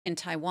In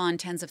Taiwan,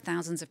 tens of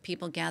thousands of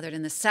people gathered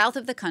in the south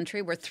of the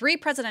country where three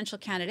presidential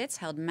candidates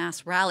held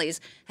mass rallies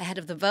ahead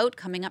of the vote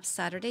coming up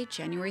Saturday,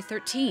 January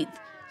 13th.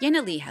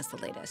 Yena Lee has the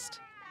latest.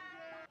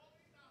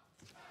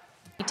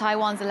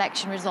 Taiwan's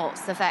election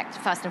results affect,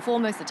 first and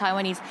foremost, the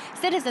Taiwanese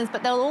citizens,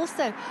 but they'll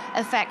also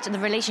affect the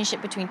relationship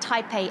between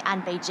Taipei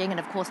and Beijing, and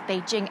of course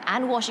Beijing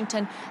and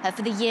Washington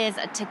for the years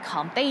to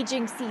come.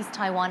 Beijing sees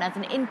Taiwan as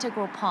an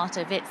integral part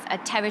of its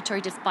territory,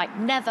 despite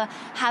never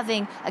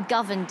having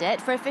governed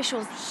it. For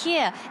officials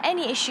here,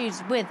 any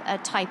issues with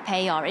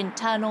Taipei are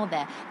internal,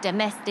 they're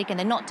domestic, and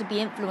they're not to be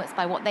influenced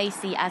by what they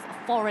see as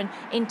foreign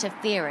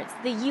interference.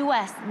 The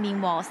U.S.,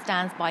 meanwhile,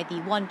 stands by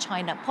the One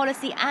China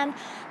policy and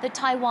the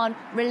Taiwan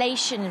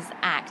Relations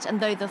Act, and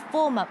though the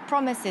former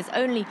promises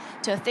only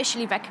to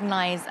officially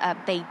recognize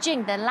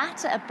Beijing, the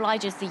latter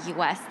obliges the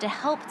U.S. to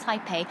help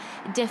Taipei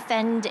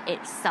defend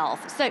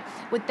itself. So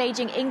with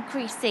Beijing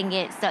increasing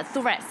its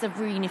threats of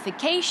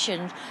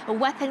reunification,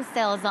 weapons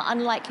sales are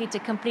unlikely to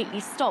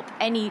completely stop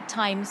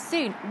anytime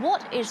soon.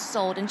 What is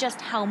sold and just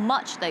how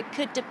much, though,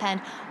 could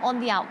depend on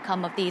the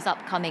outcome of these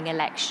upcoming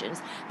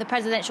elections. The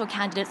presidential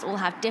candidates all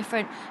have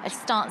different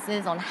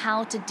stances on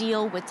how to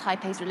deal with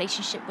Taipei's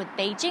relationship with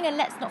Beijing, and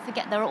let's not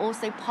forget there are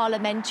also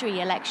parliamentary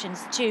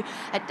elections too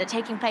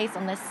taking place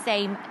on the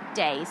same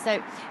day.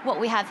 So what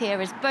we have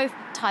here is both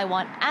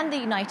Taiwan and the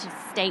United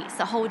States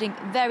are holding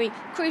very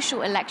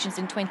crucial elections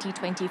in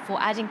 2024,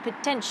 adding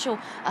potential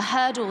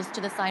hurdles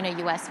to the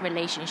Sino-US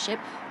relationship,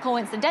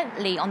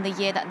 coincidentally on the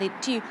year that the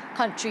two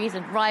countries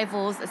and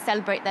rivals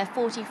celebrate their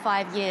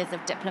 45 years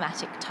of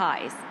diplomatic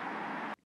ties.